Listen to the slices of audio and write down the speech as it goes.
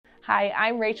Hi,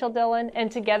 I'm Rachel Dillon,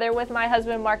 and together with my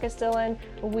husband, Marcus Dillon,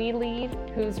 we lead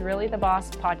Who's Really the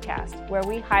Boss podcast, where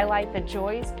we highlight the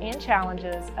joys and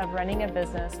challenges of running a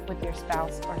business with your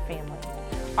spouse or family.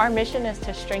 Our mission is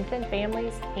to strengthen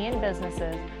families and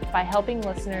businesses by helping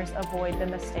listeners avoid the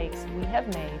mistakes we have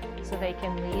made so they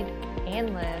can lead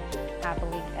and live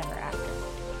happily ever after.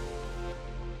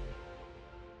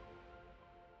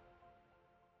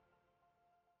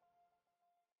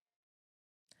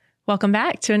 Welcome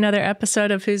back to another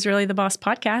episode of Who's Really the Boss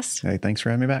podcast. Hey, thanks for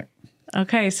having me back.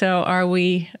 Okay, so are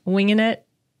we winging it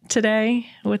today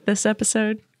with this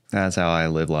episode? That's how I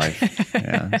live life.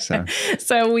 Yeah.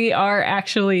 So we are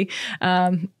actually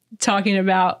talking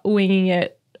about winging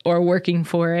it or working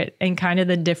for it and kind of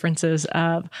the differences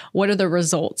of what are the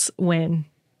results when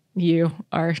you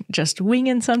are just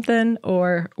winging something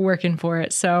or working for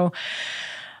it. So,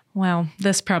 well,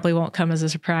 this probably won't come as a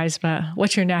surprise, but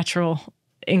what's your natural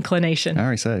inclination? I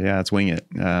already said, yeah, it's wing it.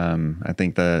 I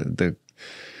think the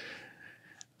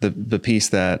piece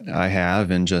that I have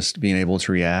in just being able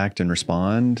to react and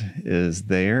respond is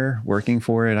there. Working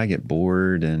for it, I get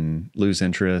bored and lose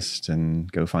interest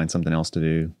and go find something else to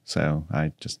do. So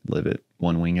I just live it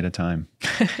one wing at a time.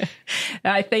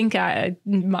 I think I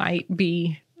might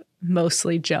be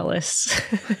mostly jealous,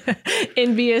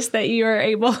 envious that you are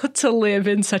able to live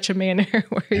in such a manner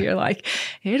where you're like,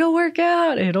 it'll work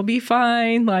out, it'll be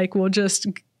fine. Like, we'll just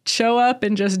show up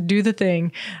and just do the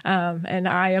thing. And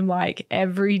I am like,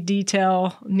 every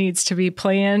detail needs to be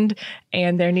planned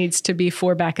and there needs to be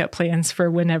 4 backup plans for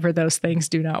whenever those things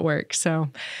do not work. So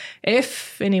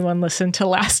if anyone listened to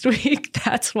last week,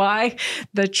 that's why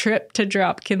the trip to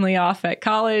drop Kinley off at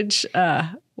college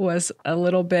was a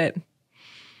little bit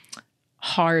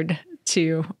hard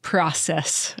to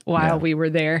process while we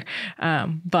were there.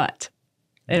 But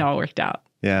it all worked out.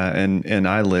 Yeah. And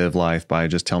I live life by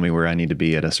just tell me where I need to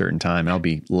be at a certain time. I'll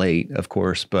be late, of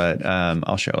course, but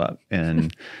I'll show up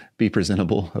and be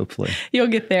presentable, hopefully. You'll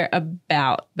get there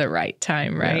about the right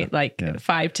time, right?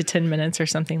 5 to 10 minutes or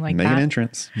something like that. Make an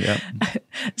entrance. Yeah.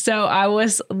 So I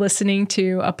was listening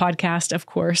to a podcast, of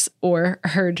course, or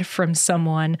heard from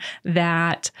someone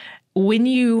that when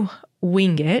you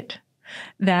wing it,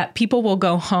 that people will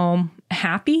go home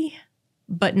happy,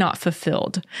 but not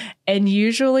fulfilled. And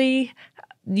usually,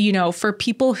 you know, for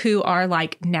people who are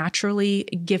like naturally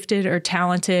gifted or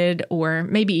talented, or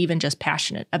maybe even just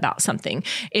passionate about something,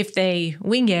 if they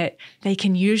wing it, they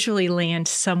can usually land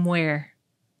somewhere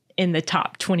in the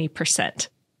top 20%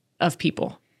 of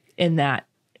people in that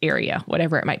area,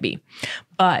 whatever it might be.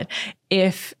 But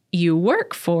if you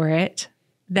work for it,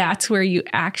 that's where you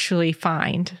actually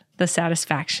find the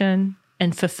satisfaction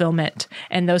and fulfillment.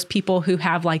 And those people who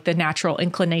have like the natural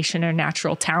inclination or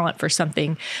natural talent for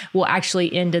something will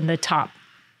actually end in the top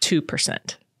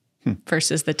 2%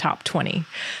 versus the top 20.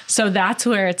 So that's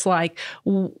where it's like,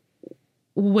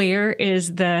 where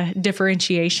is the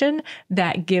differentiation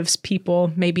that gives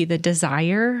people maybe the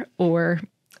desire or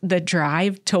the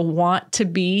drive to want to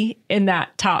be in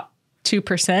that top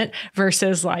 2%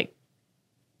 versus like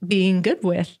being good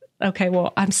with, okay,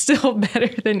 well, I'm still better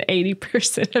than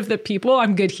 80% of the people.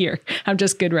 I'm good here. I'm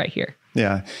just good right here.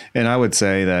 Yeah. And I would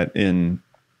say that in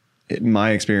my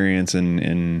experience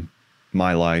in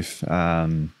my life,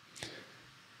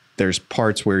 there's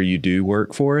parts where you do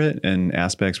work for it and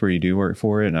aspects where you do work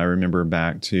for it. And I remember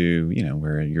back to, you know,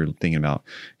 where you're thinking about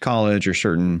college or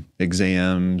certain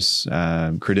exams,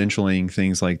 credentialing,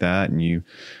 things like that. And you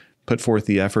put forth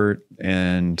the effort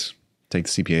and take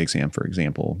the CPA exam, for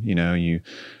example. You know,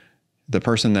 the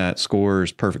person that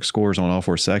scores perfect scores on all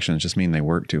 4 sections just mean they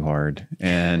work too hard.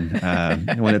 And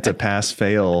when it's a pass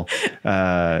fail,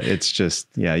 it's just,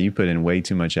 you put in way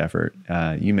too much effort.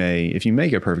 If you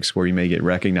make a perfect score, you may get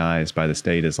recognized by the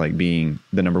state as like being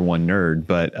the number 1 nerd.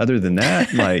 But other than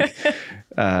that, like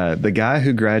the guy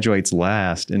who graduates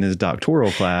last in his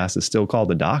doctoral class is still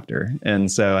called a doctor. And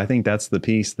so I think that's the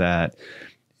piece that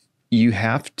you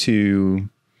have to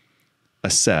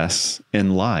assess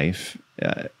in life.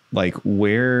 Like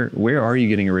where are you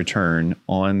getting a return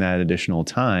on that additional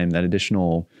time, that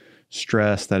additional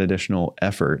stress, that additional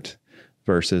effort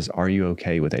versus are you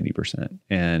okay with 80%?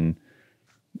 And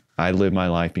I live my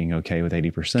life being okay with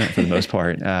 80% for the most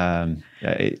part.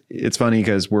 It's funny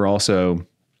because we're also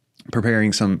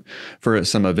preparing for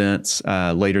some events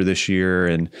later this year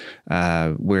and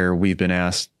where we've been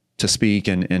asked to speak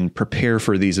and prepare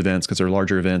for these events because they're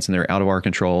larger events and they're out of our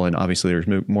control. And obviously there's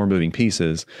more moving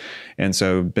pieces. And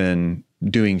so been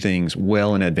doing things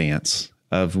well in advance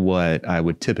of what I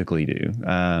would typically do.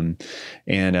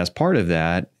 And as part of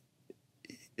that,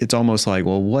 it's almost like,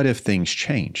 well, what if things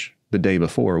change the day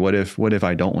before? What if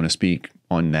I don't want to speak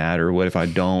on that? Or what if I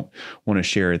don't want to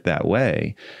share it that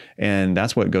way? And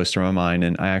that's what goes through my mind.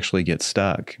 And I actually get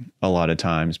stuck a lot of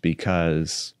times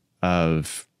because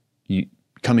of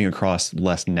coming across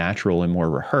less natural and more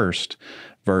rehearsed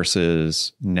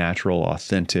versus natural,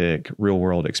 authentic, real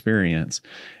world experience.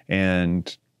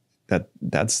 And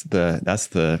that's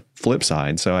the flip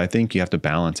side. So I think you have to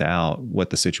balance out what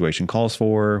the situation calls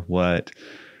for, what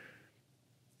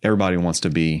everybody wants to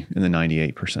be in the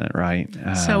 98%, right?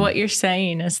 So what you're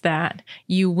saying is that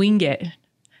you wing it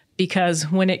because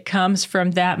when it comes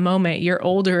from that moment, you're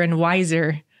older and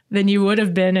wiser than you would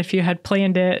have been if you had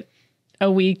planned it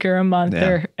a week or a month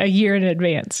or a year in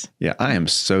advance. Yeah, I am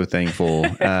so thankful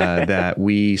that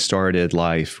we started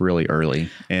life really early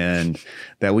and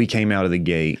that we came out of the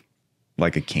gate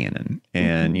like a cannon.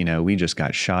 And, we just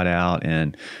got shot out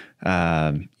and,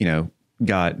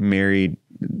 got married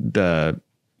the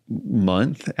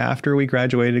month after we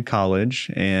graduated college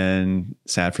and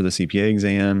sat for the CPA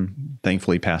exam,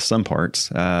 thankfully passed some parts,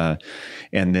 and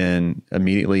then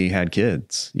immediately had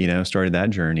kids, started that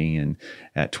journey. And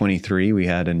at 23, we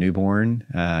had a newborn.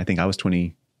 I think I was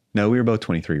 20. No, we were both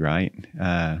 23, right?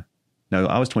 No,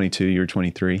 I was 22. You were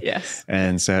 23. Yes.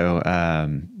 And so,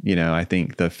 I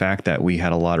think the fact that we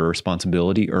had a lot of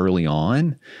responsibility early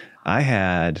on,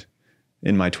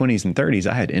 in my 20s and 30s,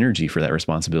 I had energy for that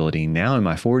responsibility. Now in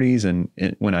my 40s and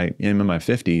when I am in my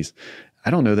 50s, I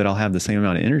don't know that I'll have the same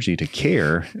amount of energy to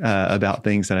care about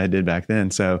things that I did back then.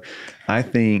 So I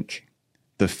think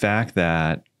the fact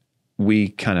that we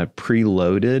kind of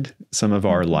preloaded some of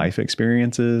our life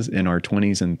experiences in our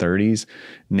 20s and 30s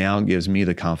now gives me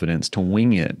the confidence to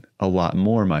wing it a lot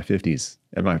more in my 40s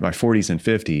and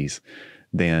 50s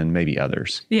than maybe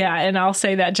others. Yeah. And I'll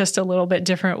say that just a little bit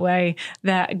different way,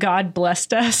 that God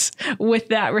blessed us with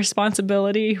that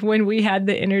responsibility when we had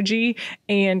the energy.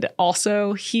 And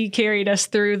also he carried us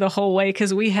through the whole way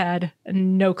because we had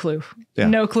no clue,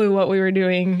 no clue what we were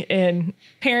doing in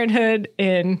parenthood,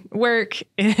 in work,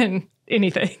 in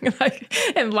anything, like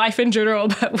in life in general.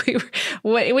 But we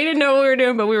didn't know what we were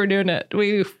doing, but we were doing it.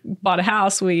 We bought a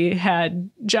house, we had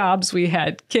jobs, we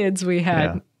had kids, we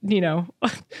had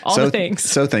all the things.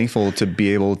 So thankful to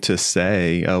be able to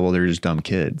say, oh, well, they're just dumb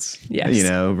kids,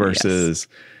 versus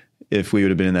if we would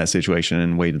have been in that situation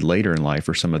and waited later in life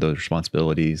for some of those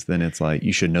responsibilities, then it's like,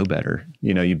 you should know better.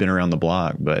 You've been around the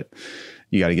block, but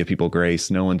you got to give people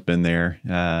grace. No one's been there,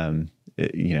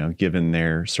 given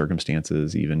their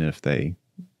circumstances, even if they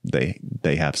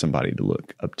have somebody to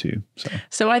look up to.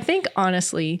 So I think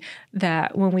honestly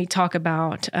that when we talk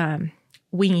about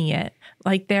winging it,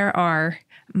 like there are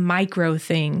micro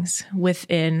things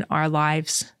within our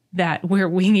lives that we're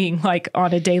winging like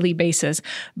on a daily basis.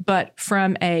 But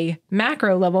from a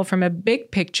macro level, from a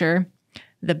big picture,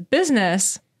 the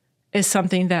business is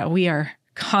something that we are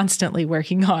constantly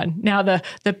working on. Now,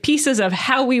 the pieces of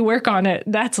how we work on it,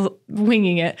 that's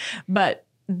winging it. But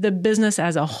the business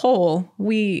as a whole,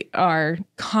 we are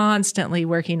constantly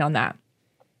working on that.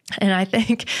 And I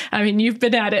think, you've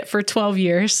been at it for 12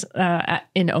 years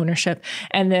in ownership.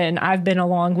 And then I've been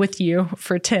along with you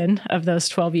for 10 of those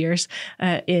 12 years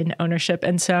in ownership.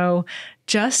 And so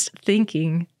just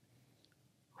thinking,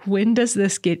 when does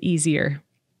this get easier?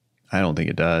 I don't think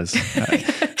it does.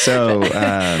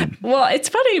 Well, it's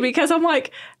funny because I'm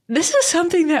like, this is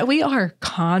something that we are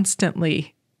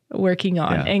constantly working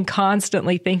on and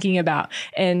constantly thinking about.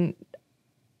 And,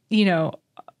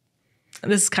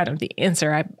 this is kind of the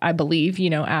answer, I believe,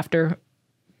 after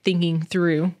thinking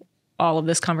through all of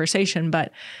this conversation,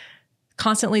 but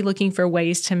constantly looking for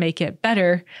ways to make it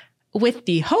better with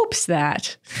the hopes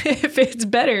that if it's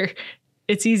better,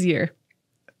 it's easier.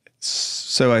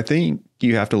 So I think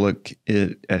you have to look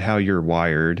at how you're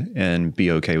wired and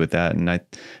be okay with that. And I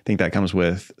think that comes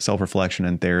with self-reflection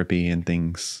and therapy and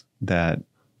things that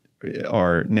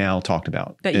are now talked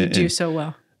about. That you do so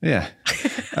well. Yeah.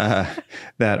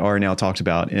 That are now talked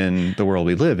about in the world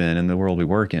we live in and the world we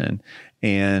work in.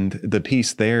 And the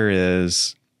piece there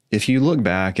is, if you look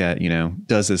back at,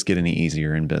 does this get any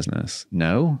easier in business?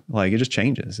 No, like it just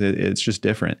changes. It's just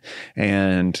different.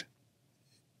 And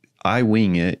I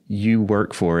wing it, you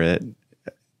work for it,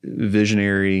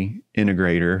 visionary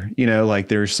integrator, like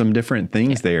there's some different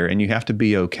things there, and you have to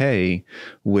be okay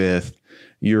with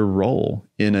your role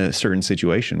in a certain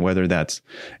situation, whether that's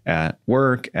at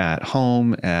work, at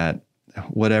home, at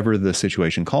whatever the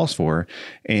situation calls for.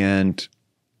 And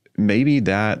maybe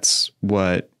that's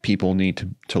what people need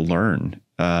to learn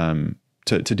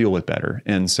to deal with better.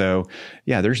 And so,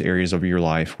 there's areas of your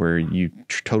life where you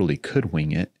totally could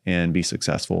wing it and be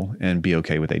successful and be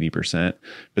okay with 80%.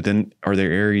 But then are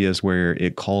there areas where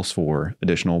it calls for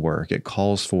additional work? It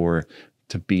calls for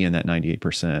to be in that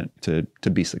 98% to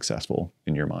be successful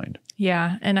in your mind.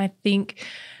 Yeah. And I think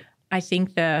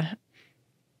the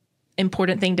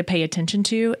important thing to pay attention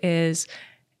to is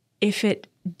if it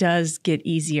does get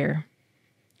easier,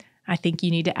 I think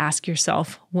you need to ask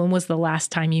yourself, when was the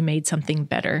last time you made something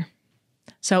better?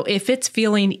 So if it's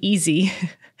feeling easy,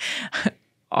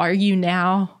 are you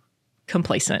now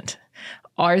complacent?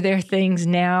 Are there things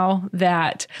now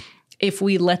that if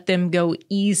we let them go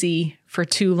easy for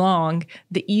too long,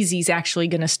 the easy is actually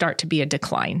going to start to be a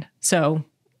decline? So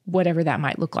whatever that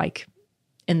might look like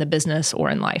in the business or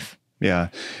in life. Yeah.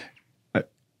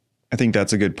 I think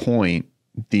that's a good point.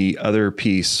 The other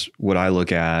piece, what I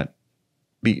look at,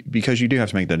 because you do have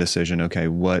to make that decision, okay,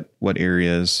 what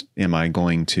areas am I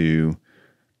going to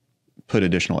put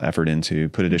additional effort into,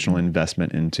 put additional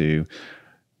investment into?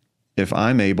 If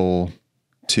I'm able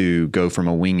to go from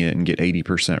a wing it and get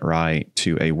 80% right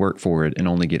to a work for it and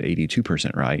only get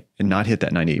 82% right and not hit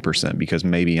that 98% because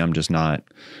maybe I'm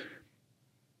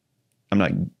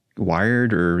not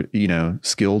wired or,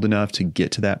 skilled enough to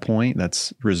get to that point,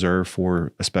 that's reserved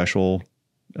for a special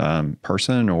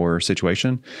person or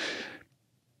situation.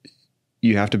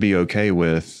 You have to be okay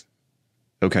with,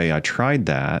 okay, I tried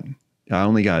that. I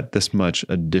only got this much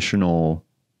additional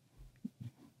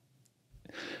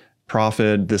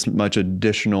profit, this much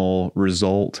additional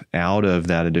result out of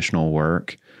that additional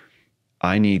work.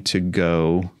 I need to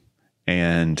go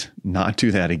and not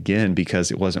do that again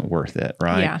because it wasn't worth it,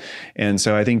 right? Yeah. And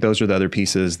so I think those are the other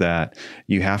pieces that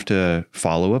you have to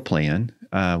follow a plan,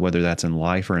 whether that's in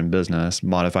life or in business,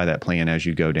 modify that plan as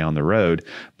you go down the road.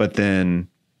 But then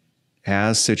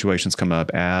as situations come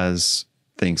up, as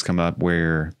things come up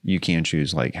where you can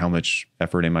choose, like how much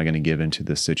effort am I going to give into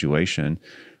this situation?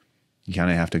 You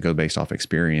kind of have to go based off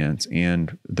experience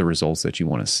and the results that you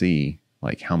want to see,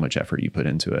 like how much effort you put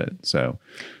into it. So,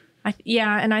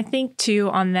 and I think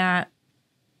too on that,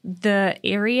 the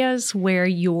areas where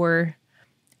you're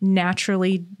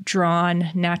naturally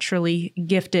drawn, naturally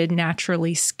gifted,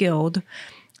 naturally skilled,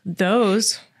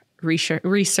 those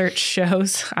research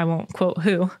shows, I won't quote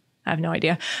who, I have no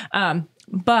idea,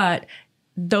 but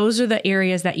those are the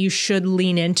areas that you should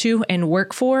lean into and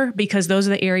work for, because those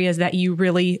are the areas that you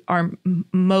really are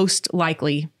most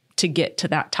likely to get to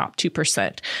that top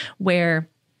 2%, where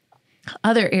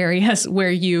other areas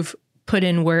where you've put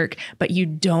in work, but you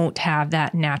don't have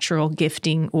that natural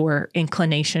gifting or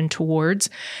inclination towards,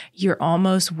 you're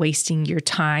almost wasting your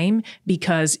time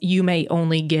because you may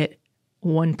only get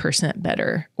 1%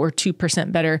 better or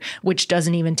 2% better, which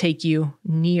doesn't even take you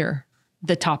near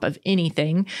the top of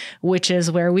anything, which is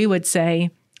where we would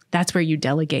say that's where you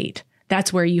delegate.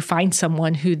 That's where you find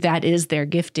someone who that is their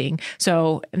gifting.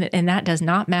 So, and that does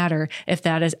not matter if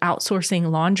that is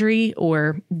outsourcing laundry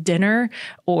or dinner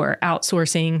or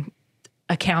outsourcing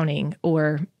accounting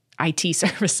or IT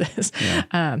services,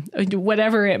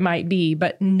 whatever it might be,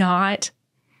 but not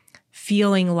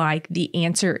feeling like the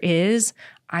answer is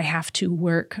I have to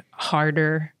work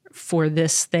harder for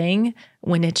this thing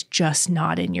when it's just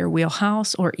not in your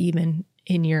wheelhouse or even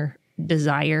in your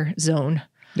desire zone.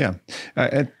 Yeah.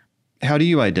 How do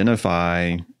you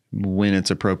identify when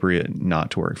it's appropriate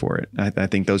not to work for it? I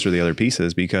think those are the other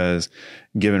pieces, because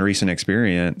given recent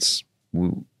experience,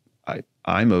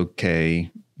 I'm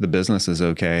okay. The business is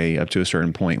okay up to a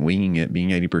certain point, winging it, being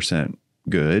 80%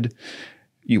 good.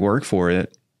 You work for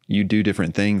it. You do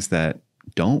different things that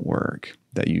don't work,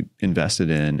 that you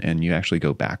invested in, and you actually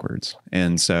go backwards.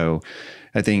 And so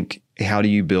I think, how do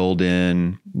you build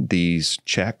in these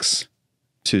checks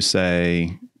to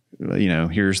say,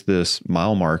 here's this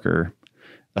mile marker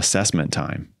assessment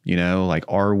time, like,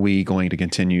 are we going to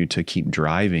continue to keep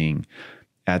driving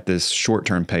at this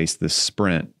short-term pace, this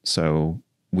sprint, so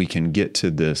we can get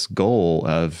to this goal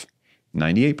of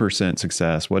 98%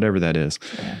 success, whatever that is.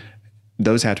 Yeah.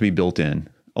 Those have to be built in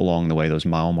along the way, those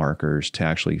mile markers, to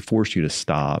actually force you to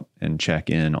stop and check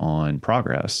in on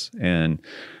progress. And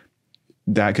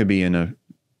that could be in a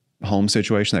home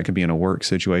situation, that could be in a work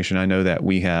situation. I know that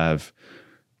we have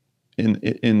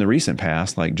in the recent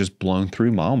past, like, just blown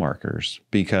through mile markers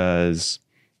because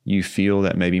you feel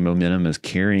that maybe momentum is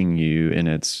carrying you, and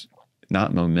it's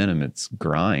not momentum, it's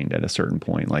grind at a certain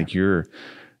point. Like, you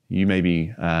may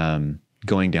be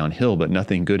going downhill, but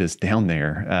nothing good is down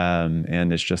there.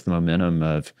 And it's just the momentum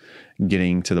of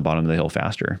getting to the bottom of the hill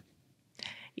faster.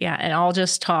 Yeah. And I'll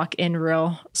just talk in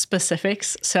real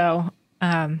specifics. So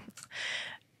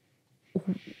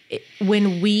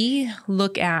when we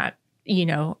look at,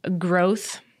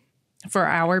 growth for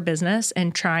our business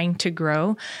and trying to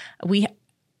grow, we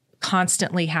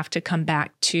constantly have to come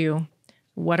back to,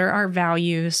 what are our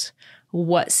values?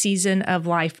 what season of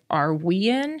life are we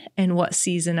in and what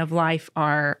season of life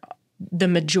are the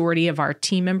majority of our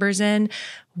team members in,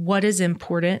 what is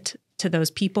important to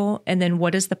those people, and then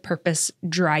what is the purpose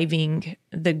driving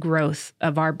the growth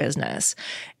of our business?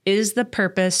 Is the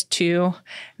purpose to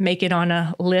make it on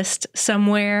a list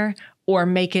somewhere or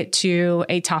make it to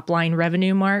a top line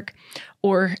revenue mark?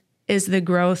 Or is the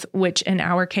growth, which in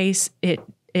our case, it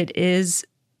is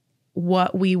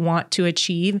what we want to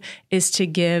achieve, is to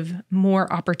give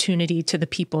more opportunity to the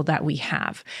people that we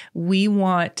have. We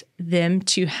want them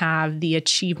to have the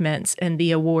achievements and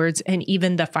the awards and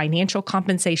even the financial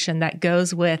compensation that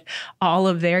goes with all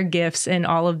of their gifts and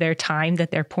all of their time that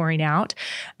they're pouring out.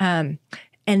 And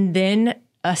then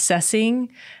assessing,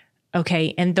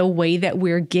 okay, and the way that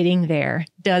we're getting there,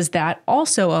 does that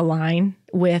also align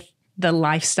with the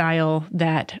lifestyle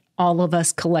that all of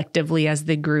us collectively as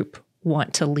the group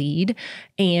want to lead?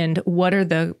 And what are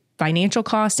the financial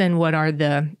costs and what are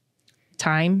the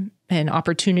time and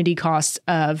opportunity costs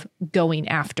of going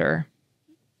after,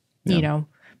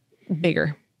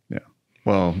 bigger? Yeah.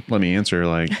 Well, let me answer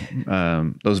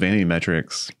those vanity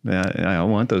metrics. I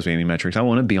want those vanity metrics. I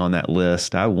want to be on that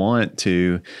list. I want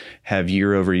to have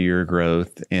year over year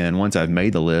growth. And once I've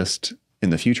made the list, in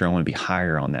the future, I want to be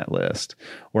higher on that list,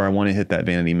 or I want to hit that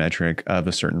vanity metric of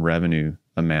a certain revenue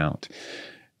amount.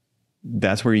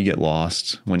 That's where you get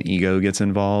lost when ego gets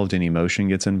involved and emotion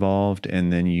gets involved.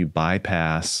 And then you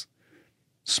bypass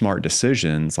smart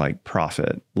decisions like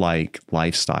profit, like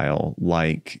lifestyle,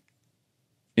 like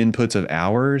inputs of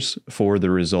hours for the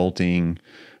resulting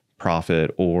profit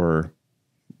or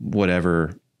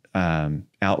whatever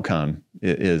outcome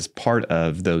is part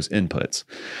of those inputs.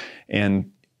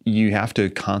 And you have to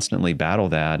constantly battle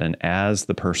that. And as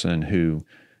the person who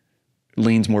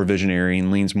leans more visionary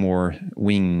and leans more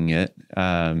winging it,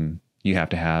 you have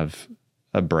to have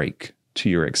a brake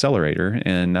to your accelerator.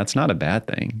 And that's not a bad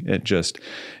thing. It just,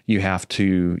 you have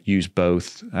to use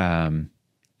both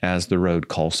as the road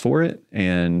calls for it.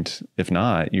 And if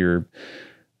not, you're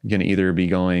going to either be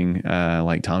going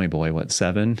like Tommy Boy,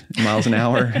 7 miles an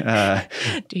hour?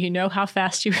 Do you know how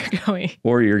fast you were going?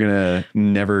 Or you're going to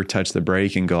never touch the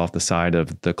brake and go off the side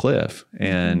of the cliff.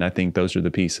 And I think those are the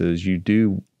pieces. You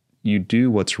do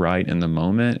what's right in the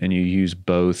moment, and you use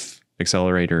both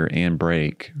accelerator and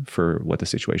brake for what the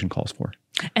situation calls for.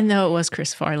 And though it was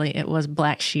Chris Farley, it was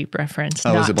Black Sheep reference,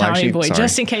 not was it Black Tommy Sheep? Boy, Sorry.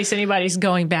 just in case anybody's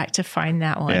going back to find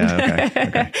that one.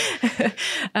 Yeah,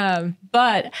 okay.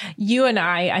 But you and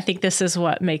I think this is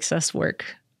what makes us work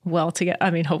well together.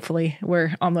 I mean, hopefully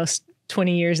we're almost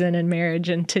 20 years in marriage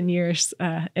and 10 years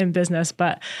in business,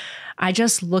 but I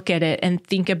just look at it and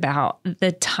think about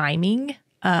the timing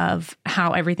of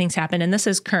how everything's happened. And this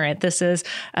is current. This is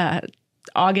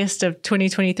August of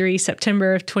 2023,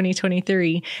 September of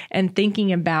 2023, and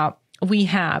thinking about, we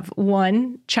have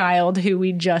one child who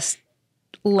we just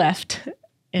left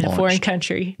in a foreign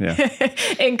country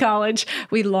in college.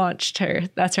 We launched her.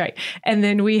 That's right. And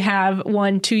then we have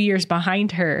 2 years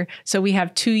behind her. So we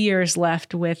have 2 years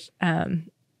left with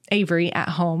Avery at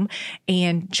home,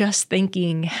 and just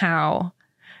thinking how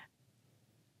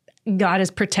God is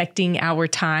protecting our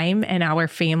time and our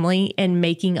family and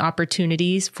making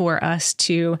opportunities for us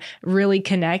to really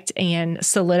connect and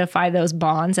solidify those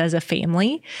bonds as a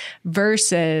family,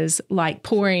 versus like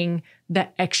pouring the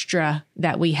extra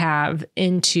that we have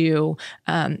into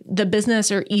the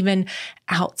business or even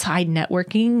outside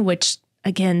networking, which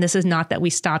again, this is not that we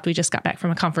stopped. We just got back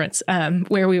from a conference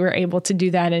where we were able to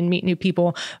do that and meet new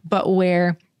people, but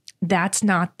where that's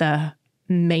not the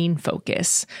main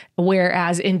focus.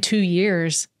 Whereas in 2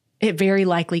 years, it very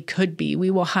likely could be. We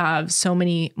will have so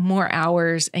many more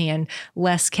hours and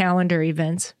less calendar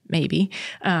events, maybe,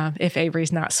 if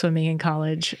Avery's not swimming in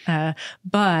college.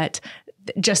 But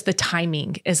just the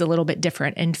timing is a little bit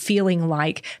different, and feeling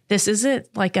like this isn't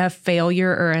like a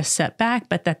failure or a setback,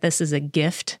 but that this is a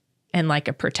gift and like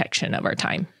a protection of our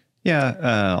time. Yeah,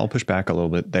 I'll push back a little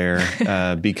bit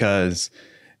there because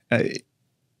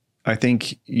I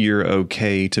think you're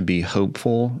okay to be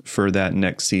hopeful for that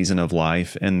next season of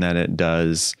life, and that it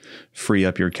does free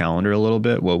up your calendar a little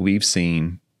bit. What we've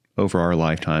seen over our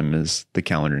lifetime is the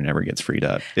calendar never gets freed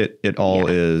up. It all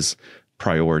is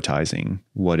prioritizing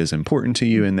what is important to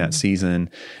you in that season.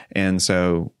 And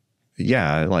so,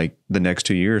 like the next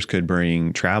 2 years could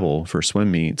bring travel for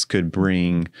swim meets, could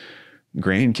bring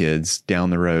grandkids down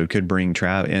the road, could bring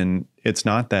travel. And it's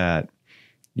not that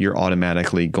you're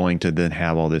automatically going to then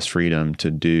have all this freedom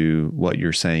to do what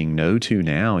you're saying no to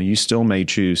now. You still may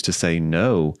choose to say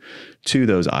no to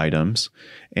those items.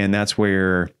 And that's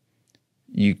where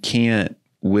you can't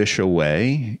wish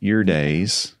away your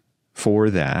days for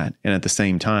that. And at the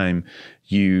same time,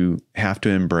 you have to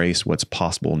embrace what's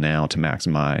possible now to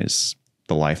maximize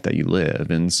the life that you live.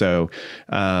 And so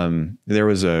there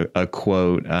was a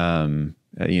quote,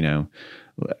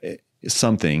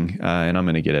 something, and I'm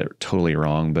going to get it totally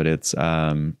wrong, but it's,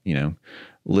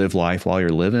 live life while you're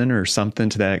living or something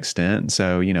to that extent.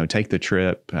 So, take the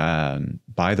trip,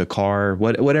 buy the car,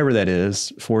 whatever that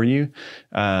is for you,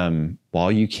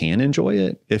 while you can enjoy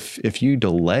it. If you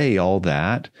delay all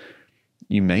that,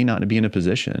 you may not be in a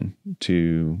position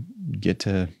to get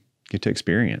to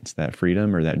experience that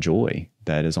freedom or that joy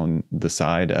that is on the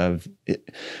side of it,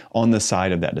 on the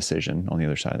side of that decision, on the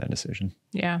other side of that decision.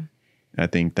 Yeah. I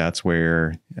think that's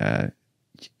where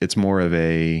it's more of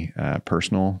a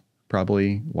personal,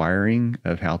 probably, wiring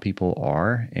of how people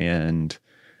are. And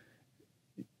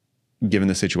given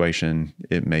the situation,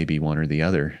 it may be one or the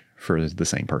other for the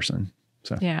same person.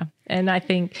 So yeah. And I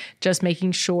think just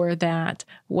making sure that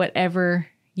whatever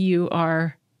you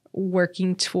are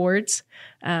working towards,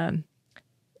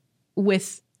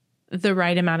 with the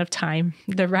right amount of time,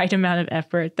 the right amount of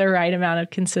effort, the right amount of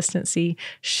consistency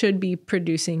should be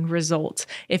producing results.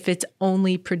 If it's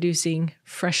only producing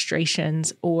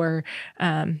frustrations or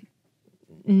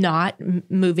not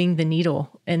moving the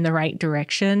needle in the right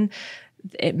direction,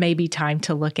 it may be time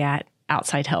to look at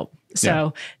outside help.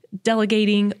 So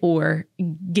delegating or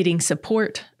getting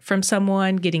support from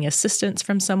someone, getting assistance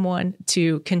from someone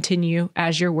to continue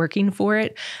as you're working for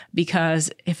it. Because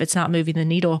if it's not moving the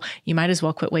needle, you might as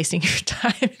well quit wasting your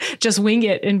time. Just wing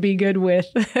it and be good with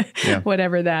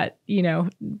whatever that,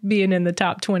 being in the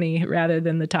top 20 rather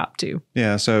than the top 2.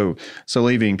 Yeah. So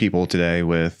leaving people today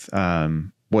with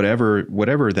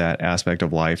whatever that aspect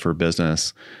of life or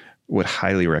business, would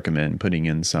highly recommend putting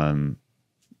in some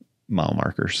mile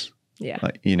markers. Yeah.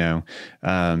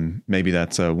 Maybe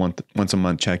that's a once a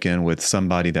month check-in with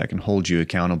somebody that can hold you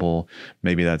accountable.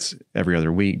 Maybe that's every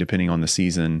other week, depending on the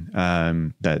season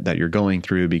that you're going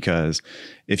through, because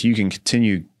if you can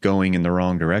continue going in the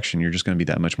wrong direction, you're just going to be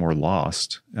that much more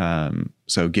lost.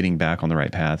 So getting back on the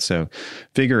right path. So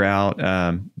figure out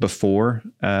before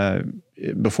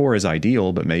is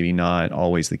ideal, but maybe not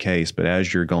always the case. But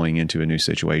as you're going into a new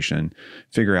situation,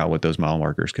 figure out what those mile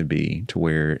markers could be to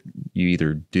where you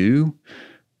either do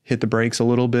hit the brakes a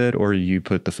little bit or you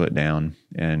put the foot down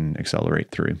and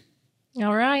accelerate through.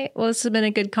 All right. Well, this has been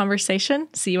a good conversation.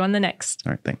 See you on the next.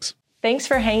 All right. Thanks. Thanks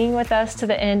for hanging with us to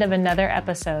the end of another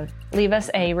episode. Leave us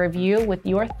a review with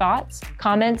your thoughts,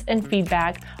 comments, and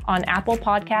feedback on Apple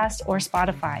Podcasts or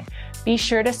Spotify. Be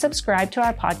sure to subscribe to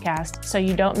our podcast so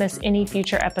you don't miss any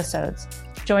future episodes.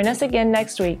 Join us again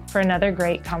next week for another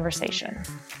great conversation.